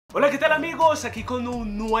Hola, ¿qué tal amigos? Aquí con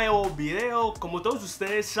un nuevo video. Como todos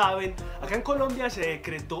ustedes saben, acá en Colombia se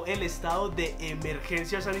decretó el estado de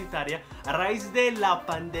emergencia sanitaria a raíz de la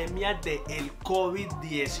pandemia del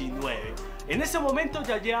COVID-19. En este momento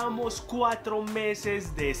ya llevamos 4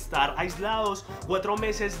 meses de estar aislados, 4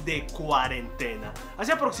 meses de cuarentena.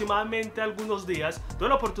 Hace aproximadamente algunos días tuve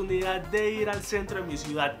la oportunidad de ir al centro de mi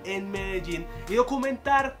ciudad en Medellín y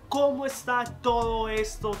documentar cómo está todo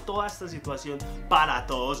esto, toda esta situación para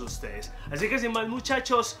todos ustedes. Así que sin más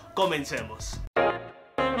muchachos, comencemos.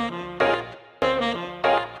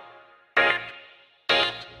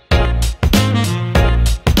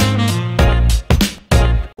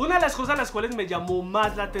 Una de las cosas a las cuales me llamó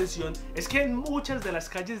más la atención es que en muchas de las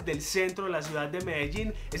calles del centro de la ciudad de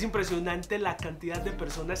Medellín es impresionante la cantidad de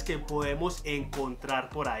personas que podemos encontrar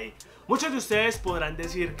por ahí. Muchos de ustedes podrán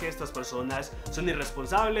decir que estas personas son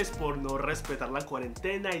irresponsables por no respetar la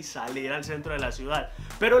cuarentena y salir al centro de la ciudad,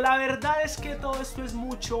 pero la verdad es que todo esto es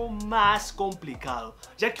mucho más complicado,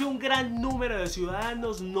 ya que un gran número de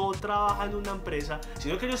ciudadanos no trabajan en una empresa,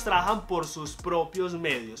 sino que ellos trabajan por sus propios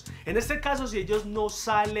medios. En este caso, si ellos no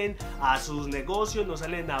salen a sus negocios, no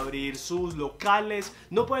salen a abrir sus locales,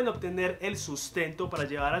 no pueden obtener el sustento para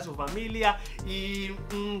llevar a su familia. Y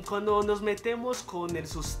cuando nos metemos con el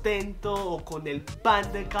sustento o con el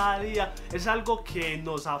pan de cada día, es algo que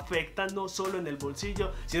nos afecta no solo en el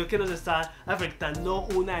bolsillo, sino que nos está afectando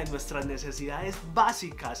una de nuestras necesidades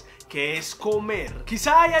básicas, que es comer.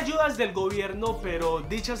 Quizá hay ayudas del gobierno, pero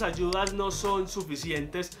dichas ayudas no son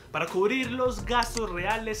suficientes para cubrir los gastos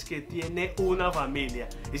reales que tiene una familia.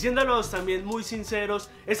 Y siéndolos también muy sinceros,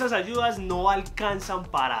 estas ayudas no alcanzan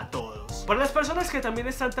para todos. Para las personas que también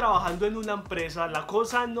están trabajando en una empresa, la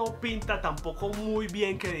cosa no pinta tampoco muy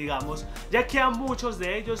bien que digamos, ya que a muchos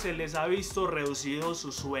de ellos se les ha visto reducido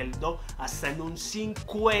su sueldo hasta en un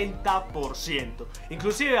 50%.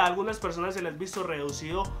 Inclusive a algunas personas se les ha visto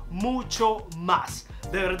reducido mucho más.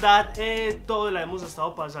 De verdad, todos la hemos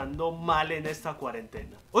estado pasando mal en esta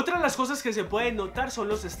cuarentena. Otra de las cosas que se puede notar son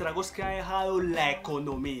los estragos que ha dejado la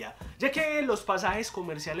economía, ya que los pasajes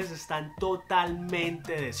comerciales están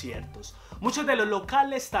totalmente desiertos. Muchos de los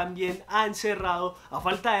locales también han cerrado a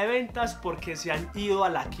falta de ventas porque se han ido a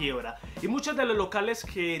la quiebra. Y muchos de los locales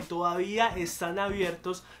que todavía están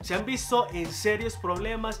abiertos se han visto en serios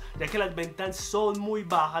problemas, ya que las ventas son muy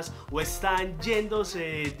bajas o están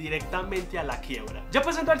yéndose directamente a la quiebra. Ya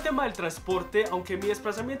pasando al tema del transporte, aunque mi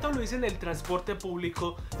desplazamiento lo hice en el transporte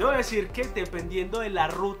público, debo decir que dependiendo de la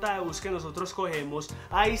ruta de bus que nosotros cogemos,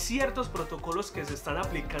 hay ciertos protocolos que se están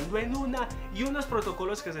aplicando en una y unos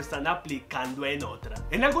protocolos que se están aplicando en otra.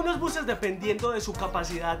 En algunos buses, dependiendo de su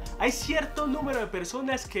capacidad, hay cierto número de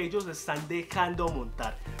personas que ellos están dejando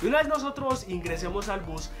montar. Y una vez nosotros ingresemos al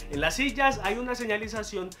bus, en las sillas hay una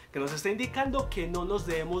señalización que nos está indicando que no nos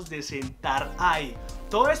debemos de sentar ahí.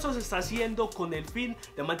 Todo esto se está haciendo con el fin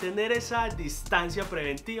de mantener esa distancia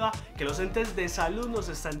preventiva que los entes de salud nos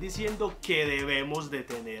están diciendo que debemos de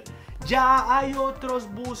tener. Ya hay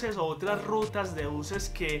otros buses o otras rutas de buses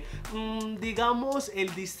que digamos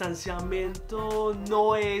el distanciamiento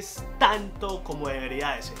no es tanto como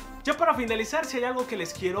debería de ser. Ya para finalizar, si hay algo que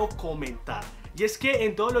les quiero comentar, y es que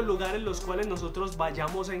en todos los lugares en los cuales nosotros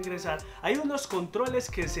vayamos a ingresar hay unos controles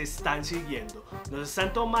que se están siguiendo. Nos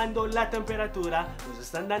están tomando la temperatura, nos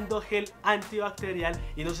están dando gel antibacterial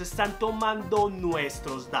y nos están tomando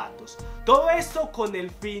nuestros datos. Todo esto con el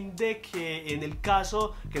fin de que en el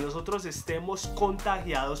caso que nosotros estemos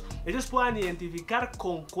contagiados, ellos puedan identificar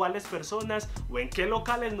con cuáles personas o en qué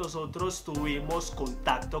locales nosotros tuvimos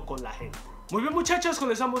contacto con la gente. Muy bien muchachos,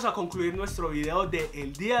 con eso vamos a concluir nuestro video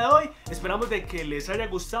del día de hoy. Esperamos de que les haya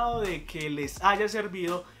gustado, de que les haya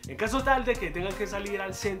servido. En caso tal de que tengan que salir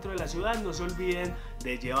al centro de la ciudad, no se olviden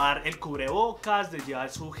de llevar el cubrebocas, de llevar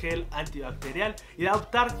su gel antibacterial y de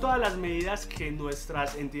adoptar todas las medidas que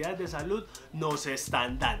nuestras entidades de salud nos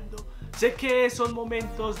están dando. Sé que son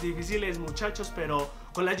momentos difíciles muchachos, pero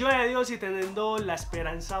con la ayuda de Dios y teniendo la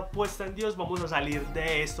esperanza puesta en Dios vamos a salir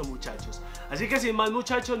de esto muchachos. Así que sin más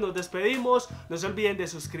muchachos, nos despedimos. No se olviden de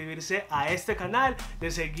suscribirse a este canal,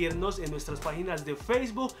 de seguirnos en nuestras páginas de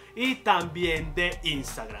Facebook y también de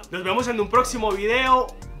Instagram. Nos vemos en un próximo video.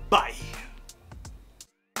 Bye.